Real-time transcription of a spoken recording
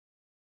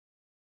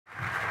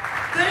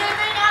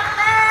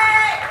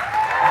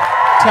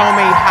Tell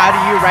me, how do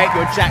you rate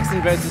your Jackson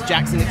versus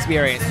Jackson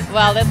experience?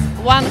 Well, that's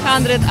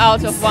 100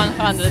 out of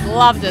 100.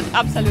 Loved it,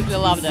 absolutely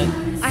loved it.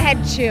 I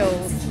had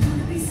chills,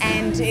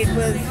 and it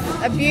was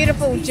a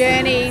beautiful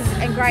journey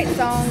and great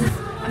songs,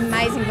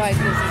 amazing vocals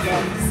as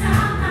well.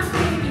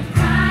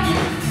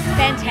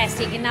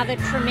 Fantastic, another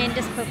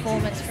tremendous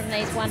performance from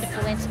these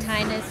wonderful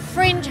entertainers.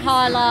 Fringe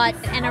highlight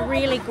and a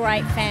really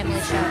great family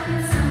show.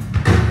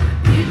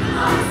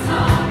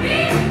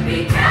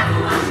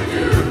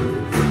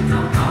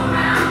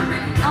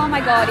 Oh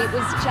my God, it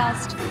was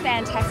just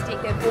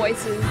fantastic. Their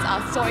voices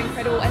are so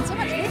incredible and so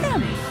much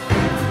rhythm.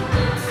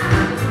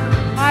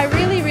 I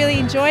really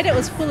enjoyed it. It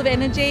was full of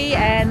energy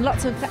and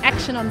lots of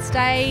action on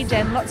stage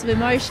and lots of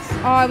emotion.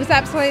 Oh, it was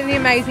absolutely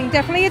amazing.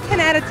 Definitely a 10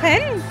 out of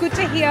 10. Good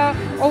to hear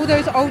all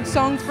those old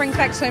songs, brings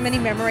back so many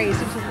memories,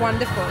 which was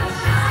wonderful.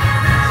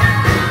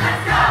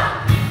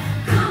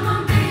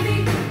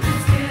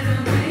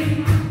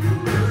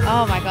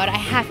 Oh my God, I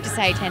have to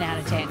say 10 out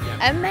of 10.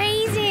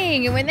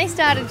 Amazing! And when they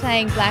started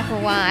playing Black or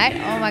White,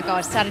 oh my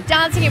God, started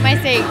dancing in my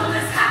seat.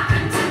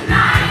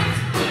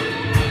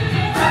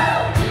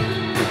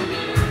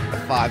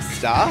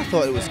 5-star. I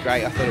thought it was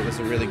great. I thought it was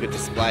a really good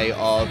display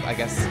of, I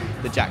guess,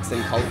 the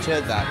Jackson culture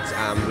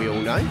that we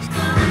all know.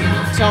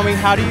 Tell me,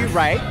 how do you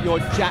rate your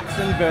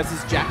Jackson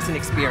versus Jackson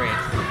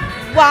experience?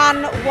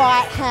 1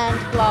 white hand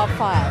glove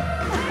fire.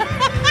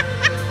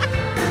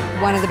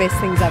 One of the best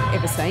things I've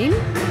ever seen.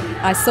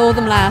 I saw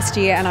them last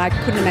year and I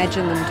couldn't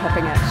imagine them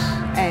topping it,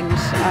 and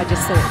I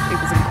just thought it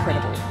was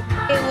incredible.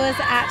 It was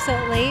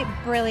absolutely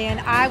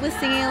brilliant. I was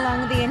singing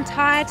along the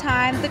entire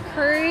time. The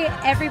crew,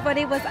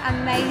 everybody was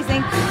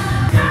amazing.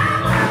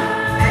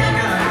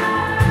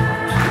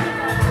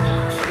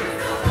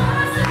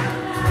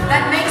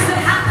 That makes it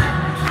happen.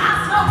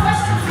 Ask no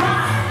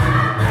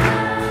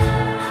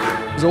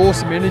questions. It was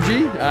awesome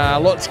energy,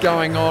 lots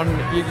going on.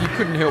 You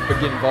couldn't help but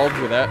get involved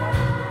with that.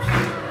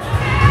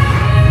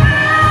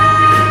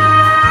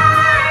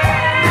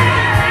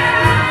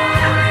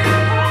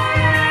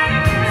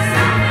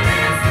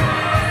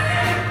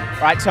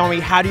 Right, tell me,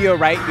 how do you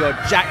rate your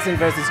Jackson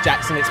versus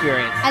Jackson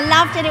experience? I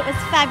loved it, it was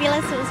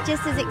fabulous. It was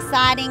just as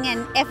exciting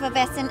and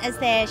effervescent as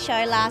their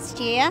show last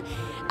year.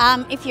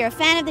 If you're a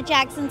fan of the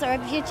Jacksons or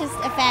if you're just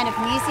a fan of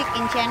music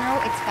in general,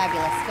 it's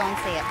fabulous. Go and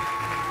see it.